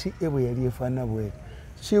yesi bwe yali efaana bwere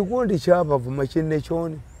kigundi kyabavuma kinne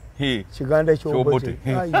kyone kiganda kyobote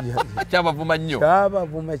kyabavuma nnyo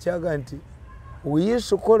kyabavuma kyaga nti we used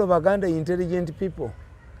to call Baganda intelligent people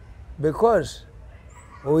because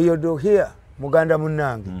we do here Muganda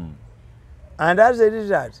Munange and as a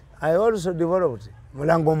result I also developed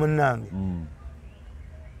Mulango Munange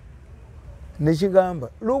nekigamba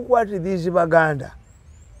look what these Baganda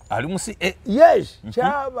ali musi yes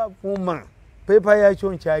kyabavuma paper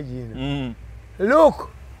yakyo nkyagina look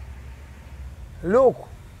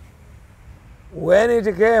when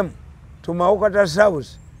it came to Maukata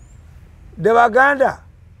South, the Baganda,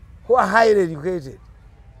 who are highly educated,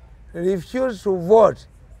 refused to vote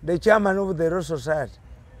the chairman of the Royal Society.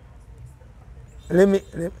 Let me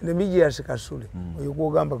just Kasule.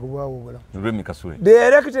 They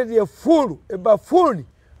elected a fool, a buffoon.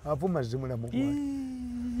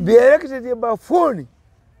 They elected a buffoon,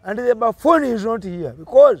 and the buffoon is not here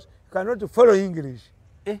because he cannot follow English.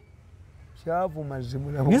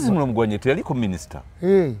 Nizimula mugwanyete yaliko minister.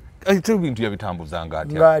 Ayite bintu yabitambuzanga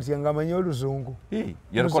atya. Ngati ngamanyi oluzungu.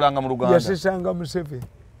 Yalikolanga mu Luganda. Yasesanga Museveni.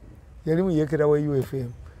 Yali muyekera wa UFM.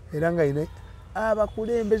 Era nga ine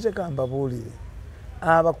abakulembeze kambabuulire.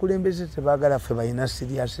 Abakulembeze tebagala ffe balina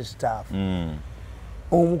serious staff.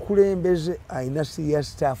 Omukulembeze alina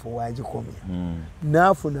serious staff wagikomya.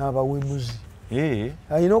 Naafuna abawemuzi.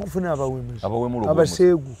 Alina okufuna abawemuzi.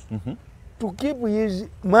 Abaseegu. To keep his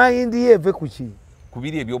mind eve kuki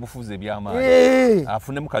kubiri ebyobufuzi ebyamaani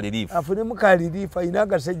afune mu kalirifu ayina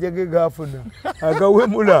agasajja ge gafuna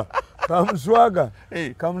agawemula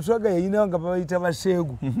kamuswaga yayina nga bayita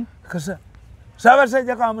baseegu kasa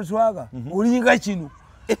saabasajja kamuswaga olinga kino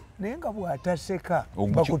naye nga bw'ataseka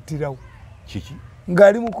bakuttirawo kiki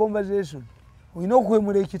ng'ali mu conversation olina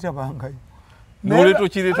okuwemula ekitabangayo noleeta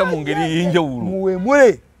okireeta mu ngeri y'enjawulo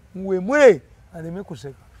muwemule aleme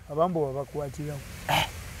kuseka abambo babakwatirawo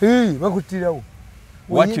bakuttirawo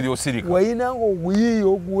wakiri osirika wayinanga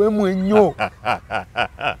oguyiiyo oguwemu ennyo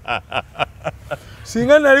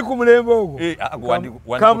singa nali ku mulembe ogwo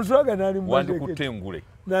kamuswaga wandikuttengule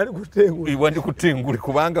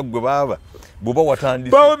kubanga gwe baaba bwoba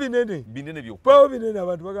watandise bawo binene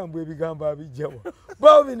abantu bagamba ebigambo abijjawa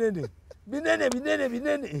bawo binene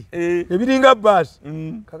ebiringa baasi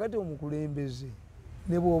kakati omukulembeze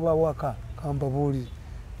ne bw'oba waka kambabuulire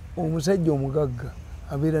omusajja omugagga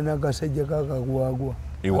abeera n'agasajja kakagwagwa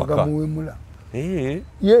agamuwemula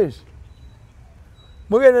yes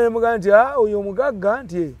mugenda ne mugamba nti oyo omugagga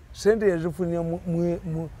nti sente yazifunira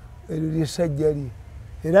eryo lyessajja lye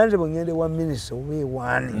era nze bwengende wa minisita oba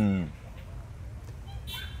ewaani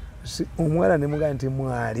omuwala ne mugamba nti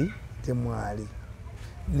temwali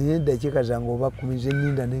naye eddakiika zange oba kumiza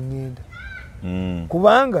enninda neŋŋenda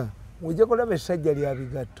kubanga ojja kulaba essajja lya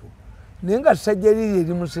bigatto naye nga ssajja liri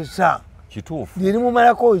erimusesa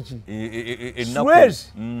lyerimumalako ki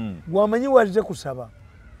swezi gwamanyi wazze kusaba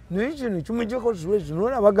naye kino kimujjeko swezi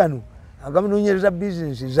nolaba gano agamenyereza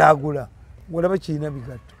business zagula olaba kiina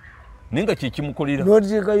bigatto ninga kikimukolera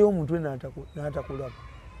n'oteekayo omutwe n'atakulaba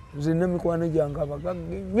nze nemikwano gyange abagagga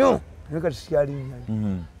nnyo naye kati sikyalinnya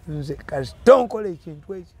nze kasitonkole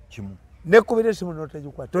ekintu ekyo kimu nekubira esimu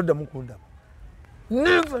n'otagikwata toddamu kundaba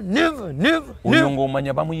never oyo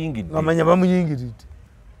ng'omanya bamuyingidde amanya bamuyingiridde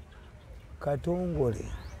Katongole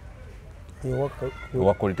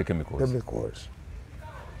ewa quality chemicals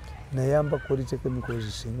nayamba quality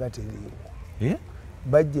chemicals singa teriiwo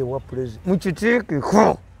bajje wa president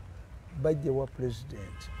mukiteekeko bajje wa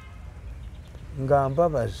president nga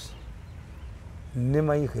Mbabazi ne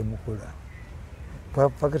Mayike Mukula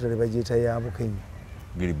fakatale bagiyita ya Bukenya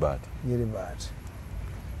Gilbert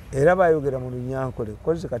era bayogera mu Lunyankole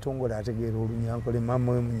kozi Katongole ategeera Olunyankole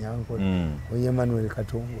mama we Munyankole oye Emmanuel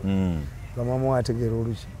Katongole nga mama we ategeera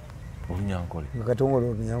Olunyankole nga Katongole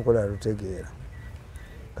Olunyankole alutegeera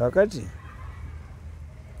kakati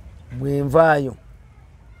bwenvaayo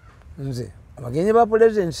nze abagenyi ba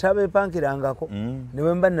president sabeepankirangako ne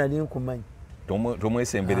bwe mba nali nkumanyi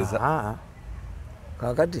tomwesembereza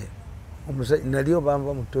kakati nali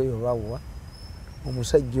obamba mutoyo bawa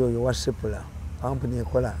omusajja oyo wa Sepula kampuni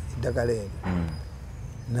ekola eddagala eryo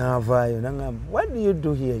n'avaayo nagamba what do you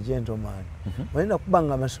do here gentleman walina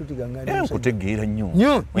kubanga amasuuti gangankutegeera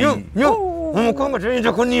nnyo omukongo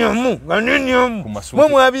toyinza kuniamu nga niniamu mwe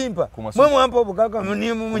mwabimpa mwe mwampa obugaga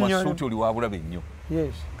muniamu mumasuuti oli wabulabe nnyo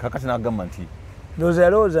kakati n'agamba nti ndowooza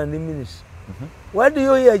yalowooza ndi minisita what do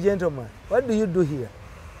you here gentleman what do you do here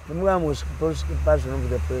namugamba was person of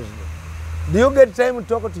the president do you get time to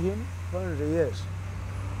talk to him yes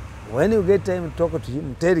when you get time to talk to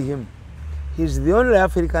him tell him he's the only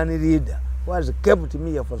African leader who has kept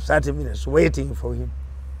me here for 30 minutes waiting for him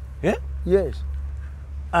yes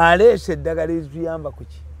aleese eddagala erituyamba ku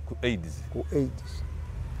AIDS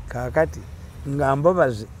kakati nga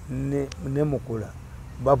Mbabazi ne Mukula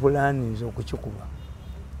bapulaaniza okukikuba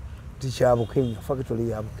tikya Bukenya factory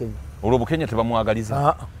ya Bukenya olwo Bukenya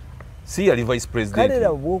tebamwagaliza si yali vice president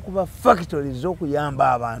kalera bwokuba factory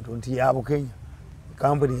z'okuyamba abantu nti ya Bukenya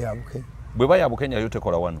kampuni ya Bukenya bweba ya Bukenya yo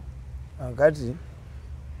tekola wano kakati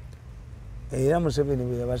era Museveni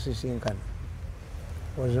bwe yabasisinkana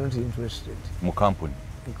was not interested mu kampuni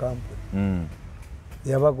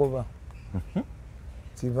yabagoba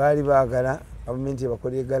tibaali baagala gavumenti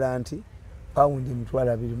ebakolera garanti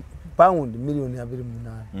pound million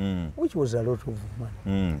 28 which was a lot of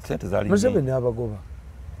money Museveni abagoba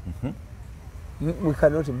we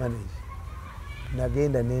cannot manage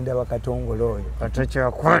nagenda nendaba Katongole oyo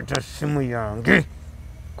atakyakwata simu yange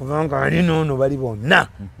kubanga alina ono bali bonna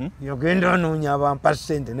yagenda anoonya abampa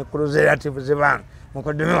ssente ne closerative zebange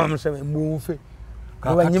mukodeme wa Museveni mbufe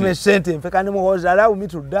banyime ssente nfe kandi muhooza allow me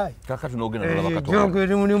to die kakati n'ogenda nolaba Katongole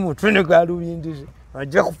eri muli mutwe ne galubindize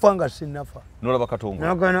ajja kufa nga sinnafa nolaba Katongole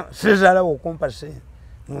nagana sizalawo okumpa ssente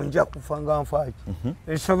nja kufa nga nfaaki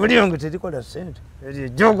esobuli yange terikola ssente eri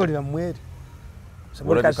ejjogo lya mweri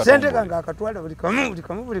sabulika ssente kange akatwala buli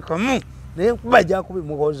kamu naye enkuba gyakubi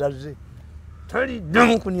muhooza ze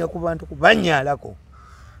toliddamu kunya ku bantu kubanyaalako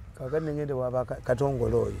kakati negende waba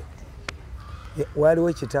Katongole oyo waliwo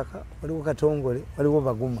ekitaka waliwo Katongole waliwo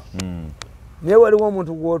Baguma naye waliwo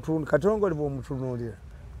omuntu gw'otundu Katongole bw'omutunuulira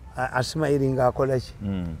asimayiringa akola ki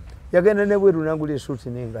yagenda ne bweru nagula esuuti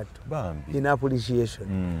n'engatto in appreciation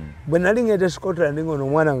bwe nali ngenda Scotland ngono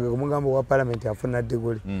omwana wange omugamba wa parliament afuna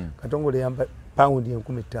diguli Katongole yampa pound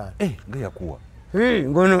 15,000 nga yakuwa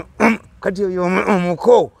ngono kati oyo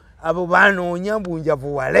omuko abo banoonya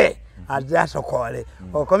mbunjavu wale azasokole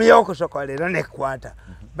okomyewo okusokolera nekwata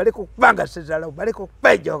bali kubanga sezalawo bali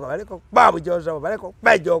kupejoga bali kubabu joza bali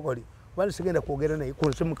kupejogoli wali sigenda kwogera naye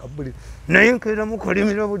kunsimu kabuli naye nkera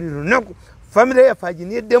mukolimira buli lunaku family ya faji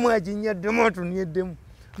ni demu ajinya demu otu ni demu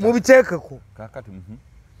mubiteekeko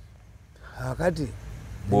kakati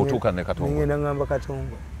botuka ne Katongole ngenda ngamba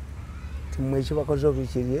Katongole timwe ekibakoze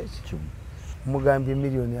bikiri eki mugambye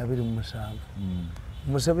million 27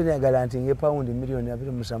 Museveni agala nti nge pound million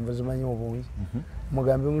 27 zimanyi obungi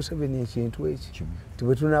mugambye Museveni ekintu eki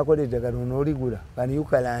tibwe tunakola eddagala onooligula kandi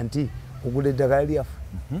yukala nti ogula eddagala lyaffe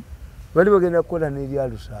bali bagenda kukola n'erya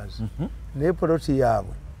Lusaazi naye poloti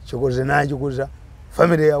yaabwe kikoze n'agikuza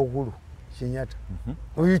famire ya Ukulu Kenyatta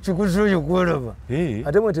oyo kikuza oyo gwolaba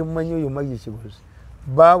ate mwe temumanyi oyo magi kikoze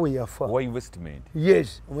baawe yafa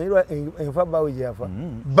yes omanyirwa enfa baawe gyafa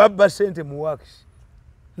babba sente mu wakisi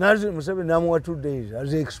nazi Museveni namuwa 2 days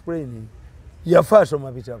as explaining yafa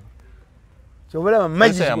asoma bitabo kyobalaba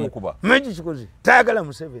magi kikoze taagala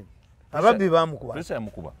Museveni ababbi bamukuba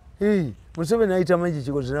Museveni ayita magi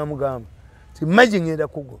kikoze namugamba ti magi ngenda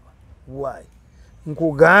kugoba why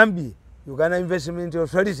nkugambye Uganda Investment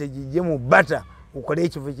Authority gijje mu bata ukole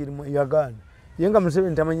ekifo kiri mu Uganda yenga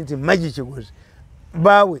Museveni tamanyi nti Amagye kigozi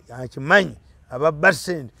bawe akimanyi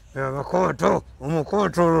ababasend abakoto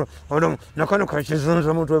omukoto ono nakano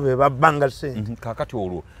kachizunza mutwe be babanga sente kakati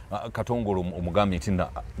olwo katongolo omugambye nti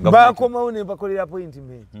bakomawo ne bakolera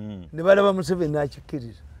appointment ne balaba Museveni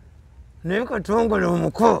akikiriza naye katongolo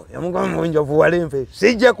omuko yamugamba onjavu walemfe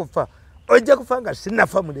sijja kufa ojja kufa nga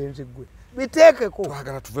sinafa mulenzi gwe biteekeko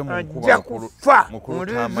twagala tuve mu nkuba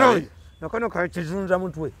mukulu nakano kachizunza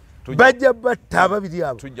mutwe bajja batta ababiri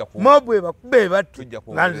abo mobwe bakube batu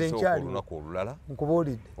nganze nkyali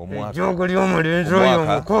nkubuulidde ejogo ly'omulenzi oyo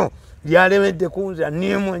omuko lyalemedde kunza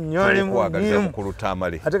nimu nyolemu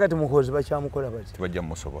ate kati mukozi bakyamukola bati tibajja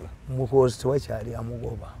musobola mukozi tewakyali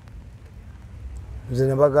amugoba nze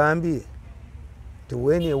ne bagambye to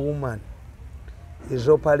when a woman is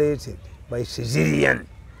operated by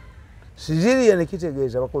Sicilian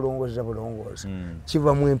kitegeeza bakulongooza bulongoozi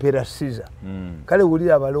kiva mu empera Caesar kale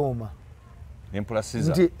wulira Abaloma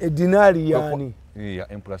nti edinaali yaani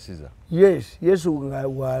yes Yesu nga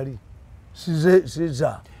waali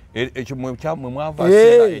Caesar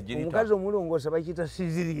omukazi omulongoosa bakiyita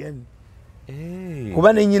Sicilian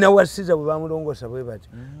kuba ne nnyina wa Caesar bwe bamulongoosa bwe bati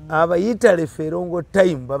Abayitale feerongo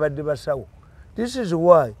time babadde basawo. This is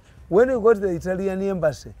why when we go to the Italian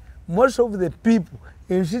embassy most of the people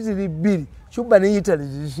ensi ziri bbiri Cuba ne Italy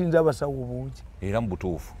zisinza abasawo bungi era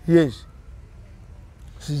mbutuufu yes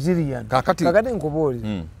Sicilian kakati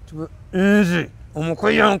nkubuulire nze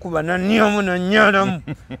omukoya nkuba nanyomu nanyalamu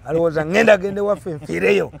alowooza ngenda gende waffe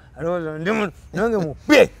nfiireyo alowooza ndimu nange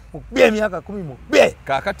mubye emyaka 10 mubye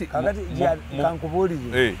kakati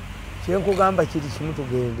kankubuulire kyenkugamba kiri kimu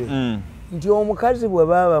tugende nti omukazi bwe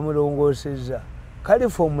baba bamulongoosezza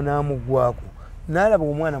kalifomu n'amugwako nalaba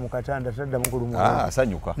omwana mu katanda tadda mukulumwa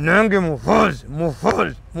asanyuka nange mufozi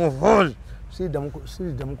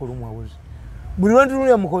siridda mukulumwa wuzi buli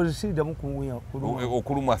lwantunulya mukozi siridda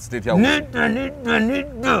okulumwa state ya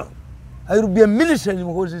nidda I will be a minister in the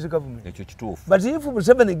Moses government. But if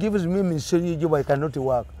Museveni gives me ministerial job, I cannot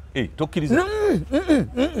work. Tokkiriza.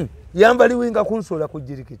 Yambali winga kunsola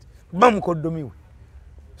kujirikiti. Bamukodomiwe.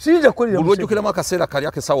 Siza kolira. Bulwojukira makaseera kali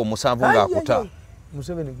yake sawo musanvu nga akuta.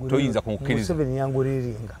 Museveni gwe. Toyinza kumukiriza. Museveni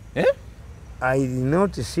yanguriringa. I did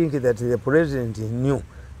not think that the president knew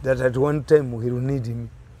that at one time he would need me.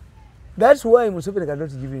 That's why Museveni cannot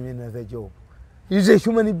give him another job. He's a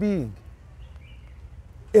human being.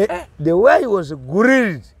 The way he was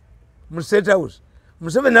grilled mu State House,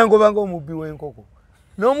 Museveni nangobanga omubbi w'enkoko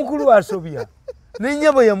n'omukulu asobya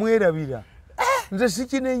n'ennyabo yamwerabira nze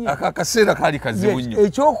sikinenya akaseera kaali kazibu nnyo.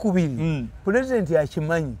 Ekyokubiri pulezidenti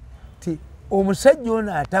akimanyi ti omusajja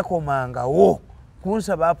ono atakomangawo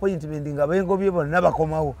kunsaba appointment nga bengobye bonna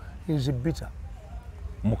bakomawo is bitter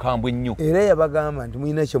mukambwe nnyo era yabagamba nti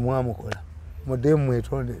mulina kye mwamukola mudemu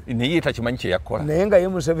mwetondere naye takimanyi kye yakola naye nga ye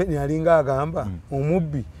Museveni alinga agamba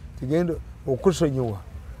omubbi tigenda okusonyiwa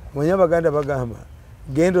manya baganda bagamba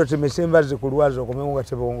genda otemese embazi ku lwazi okomewo nga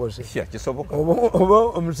tebongose oba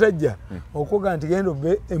omusajja okuga nti genda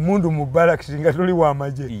obe emundu mu balakisi nga tuli wa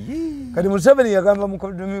Amagye kati Museveni yagamba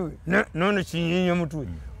mukodomiwe nono kinyinyo mutwe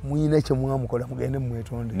muyina kye mwamukola mugende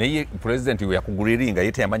mwetondere naye president we yakuguliringa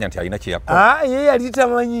ye teyamanya nti alina kye yakola ye yali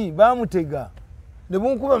tamanyi bamutega ne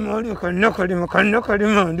bunkuba mawuli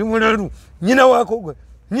kannakalima ndi mulalu nyina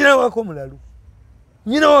wako mulalu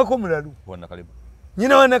nyina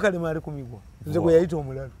wa Nakalima ali kumigwa nze gwe yayita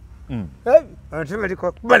omulalu ate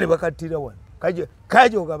bali bakattira wano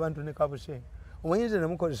kajoga abantu ne kabusenga omanyize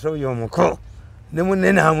namukozesa oyo omuko ne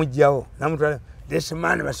munne n'amugjawo namutwala this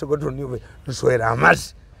man basogotoniwe nswera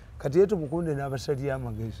amasi kati ye tumukunde n'abasalira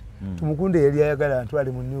amagezi tumukunde yali ayagala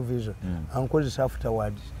antwale mu New Vision ankozesa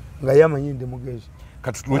afterwards nga yamanyi ndi mugezi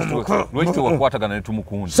kati lwekito wakwatagana ne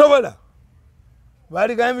tumukunde sobola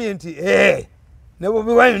baligambye nti ne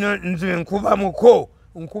Bobi Wine nze nkuba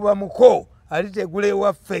muko alitegula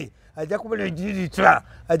ewaffe ajja kubula ejiritra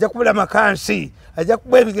ajja kubula makansi ajja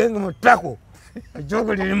kuba ebigenge mu ttako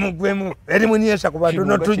ejogo liri mugwemu eri muniesa ku bantu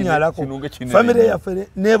notunyalako famire yaffe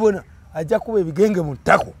nebona ajja kuba ebigenge mu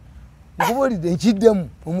ttako nkubuulidde nkiddemu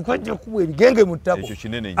omukajja kuba ebigenge mu ttako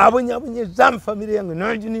abonyabonyeza mu famire yange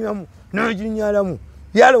noginyalamu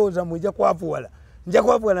yalowooza mu ojja kwavuwala nja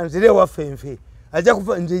kwavuwala nzire ewaffe nfe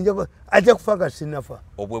ajja kufa nga sinafa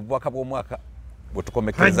obwo bwaka bw'omwaka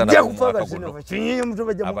bwetukomekereza kinyinyi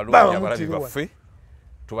omuntu abalabi baffe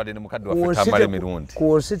tubadde ne mukadde waffe Tamale Mirundi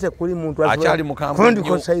kuonsi tekuli muntu akyali mukambwe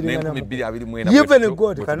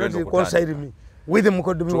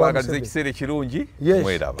tuwagaliza ekiseera ekirungi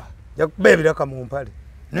mweraba jakubeebiraka mu mpale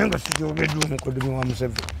naye nga sijogeddwa omukodomi wa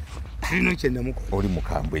Museveni Lino kyendamuko. Oli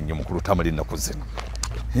mukambwe nnyo mukulu tamali naku zino.